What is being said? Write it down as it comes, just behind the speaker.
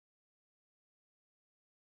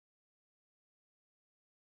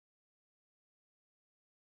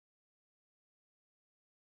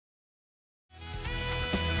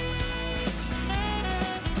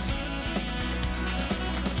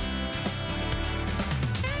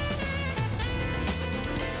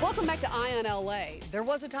Welcome back to Eye on LA. There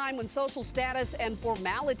was a time when social status and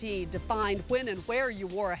formality defined when and where you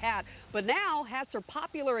wore a hat, but now hats are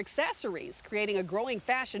popular accessories, creating a growing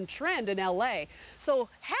fashion trend in LA. So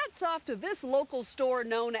hats off to this local store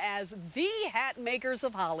known as the Hat Makers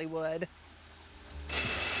of Hollywood.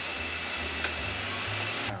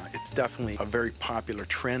 It's definitely a very popular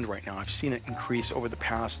trend right now. I've seen it increase over the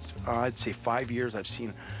past, I'd say 5 years. I've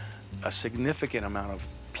seen a significant amount of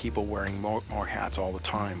people wearing more hats all the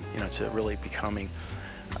time. You know, it's really becoming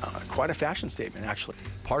quite a fashion statement, actually.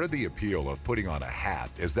 Part of the appeal of putting on a hat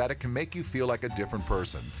is that it can make you feel like a different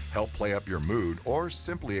person, help play up your mood, or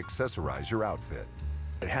simply accessorize your outfit.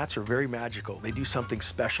 Hats are very magical. They do something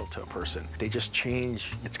special to a person. They just change.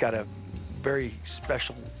 It's got a very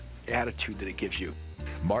special attitude that it gives you.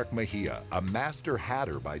 Mark Mejia, a master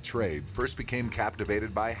hatter by trade, first became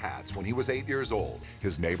captivated by hats when he was 8 years old.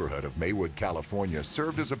 His neighborhood of Maywood, California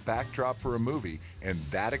served as a backdrop for a movie, and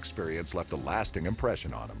that experience left a lasting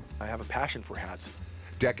impression on him. I have a passion for hats.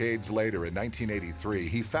 Decades later, in 1983,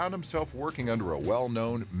 he found himself working under a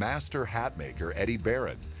well-known master hat maker, Eddie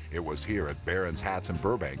Barron. It was here at Barron's Hats in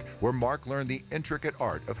Burbank where Mark learned the intricate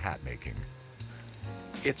art of hat making.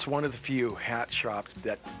 It's one of the few hat shops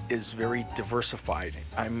that is very diversified.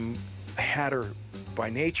 I'm a hatter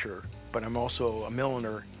by nature, but I'm also a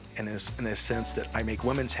milliner in a sense that I make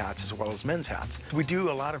women's hats as well as men's hats. We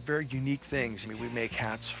do a lot of very unique things. I mean, we make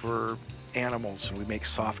hats for animals, and we make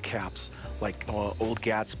soft caps like old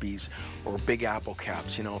Gatsby's or Big Apple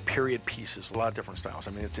caps, you know, period pieces, a lot of different styles.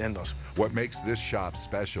 I mean, it's endless. What makes this shop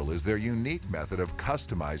special is their unique method of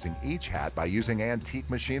customizing each hat by using antique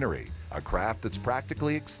machinery, a craft that's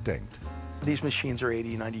practically extinct. These machines are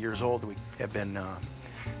 80, 90 years old. We have been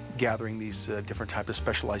gathering these different types of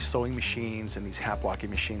specialized sewing machines and these hat blocking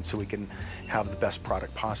machines so we can have the best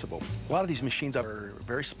product possible. A lot of these machines are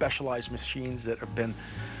very specialized machines that have been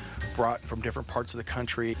brought from different parts of the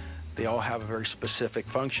country. They all have a very specific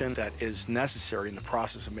function that is necessary in the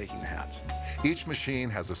process of making the hats. Each machine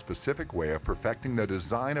has a specific way of perfecting the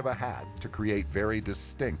design of a hat to create very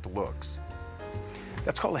distinct looks.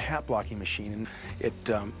 That's called a hat blocking machine. It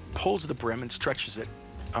pulls the brim and stretches it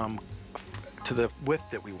to the width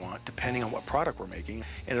that we want, depending on what product we're making,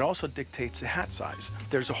 and it also dictates the hat size.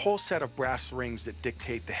 There's a whole set of brass rings that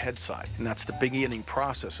dictate the head size, and that's the beginning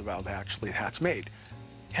process of how actually the hat's made.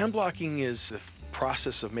 Hand blocking is the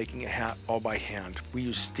process of making a hat all by hand. We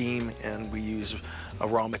use steam and we use a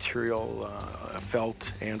raw material,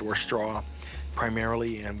 felt and or straw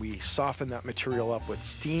primarily, and we soften that material up with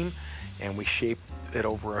steam and we shape it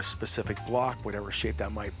over a specific block, whatever shape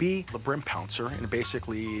that might be. The brim pouncer, and it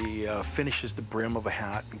basically finishes the brim of a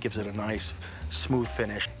hat and gives it a nice smooth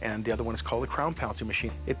finish. And the other one is called the crown pouncing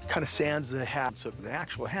machine. It kind of sands the hat so the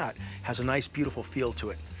actual hat has a nice beautiful feel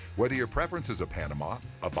to it. Whether your preference is a Panama,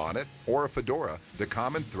 a bonnet, or a fedora, the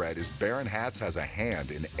common thread is Barron Hats has a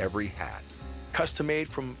hand in every hat. Custom made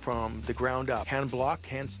from the ground up. Hand blocked,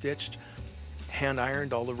 hand stitched, hand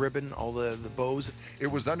ironed, all the ribbon, all the bows. It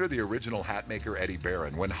was under the original hat maker Eddie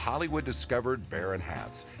Barron when Hollywood discovered Barron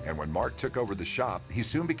Hats. And when Mark took over the shop, he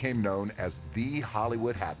soon became known as the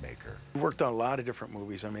Hollywood hat maker. We worked on a lot of different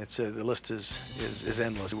movies. I mean, the list is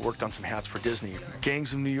endless. We worked on some hats for Disney.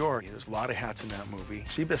 Gangs of New York, there's a lot of hats in that movie.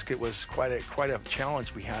 Seabiscuit was quite a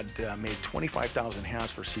challenge. We had made 25,000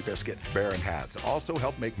 hats for Seabiscuit. Barron Hats also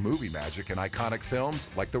helped make movie magic in iconic films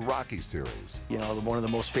like the Rocky series. You know, one of the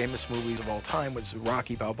most famous movies of all time was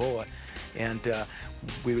Rocky Balboa, and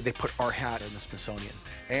they put our hat in the Smithsonian.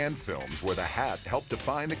 And films where the hat helped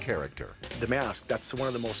define the character. The Mask, that's one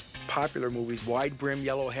of the most popular movies. Wide brim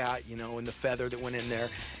yellow hat, you know, and the feather that went in there.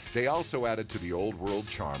 They also added to the old world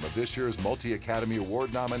charm of this year's Multi-Academy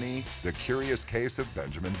Award nominee, The Curious Case of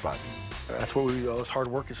Benjamin Button. That's what all this hard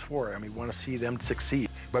work is for. I mean, we want to see them succeed.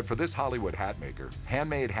 But for this Hollywood hat maker,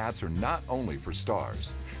 handmade hats are not only for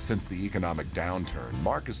stars. Since the economic downturn,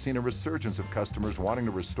 Mark has seen a resurgence of customers wanting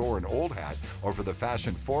to restore an old hat or, for the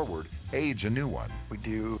fashion forward, age a new one. We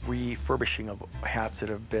do refurbishing of hats that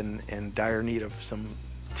have been in dire need of some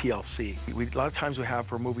TLC. A lot of times we have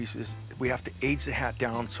for movies is we have to age the hat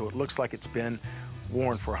down so it looks like it's been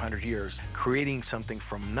worn for 100 years, creating something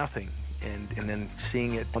from nothing and then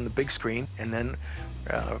seeing it on the big screen, and then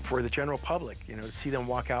for the general public, you know, to see them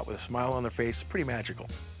walk out with a smile on their face, pretty magical.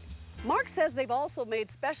 Mark says they've also made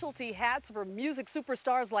specialty hats for music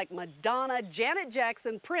superstars like Madonna, Janet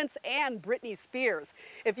Jackson, Prince, and Britney Spears.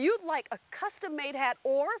 If you'd like a custom-made hat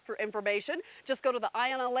or for information, just go to the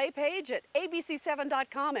Eye on LA page at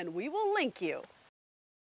abc7.com and we will link you.